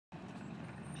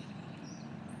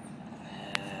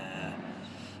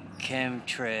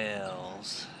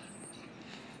chemtrails.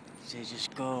 They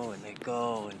just go and they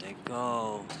go and they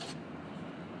go.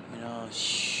 You know,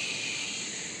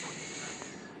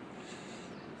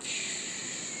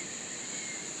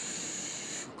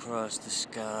 across the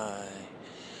sky,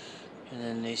 and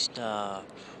then they stop.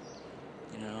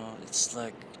 You know, it's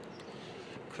like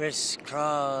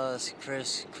crisscross,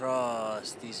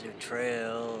 crisscross. These are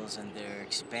trails, and they're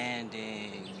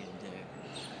expanding, and they're,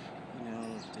 you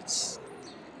know,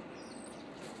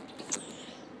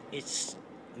 it's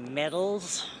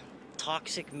metals,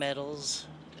 toxic metals,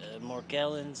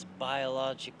 morgellons,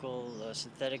 biological,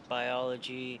 synthetic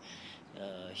biology,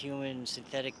 human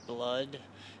synthetic blood,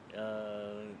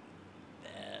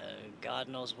 God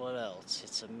knows what else.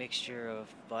 It's a mixture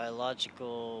of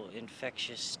biological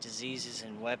infectious diseases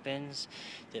and weapons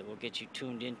that will get you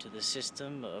tuned into the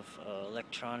system of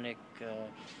electronic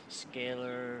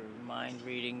scalar mind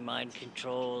reading, mind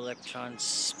control, electron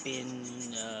spin,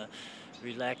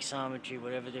 relaxometry,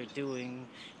 whatever they're doing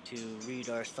to read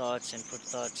our thoughts and put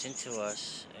thoughts into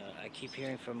us. I keep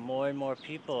hearing from more and more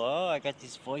people, oh, I got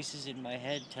these voices in my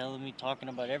head telling me, talking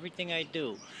about everything I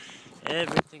do.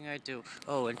 Everything I do.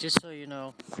 Oh, and just so you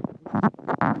know,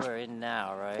 we're in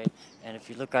now, right? And if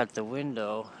you look out the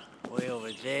window, way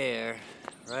over there,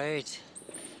 right?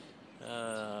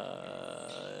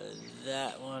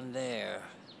 That one there.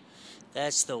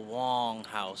 That's the Wong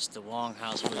house. The Wong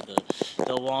house where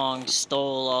the Wong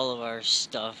stole all of our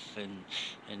stuff and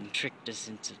tricked us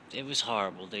into. It was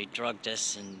horrible. They drugged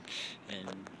us and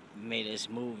made us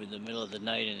move in the middle of the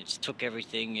night, and it just took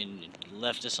everything and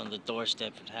left us on the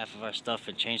doorstep with half of our stuff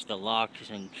and changed the locks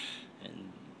and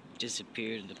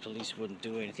disappeared, and the police wouldn't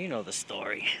do anything. You know the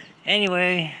story.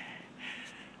 Anyway,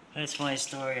 that's my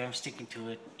story. I'm sticking to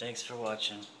it. Thanks for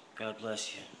watching. God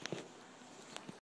bless you.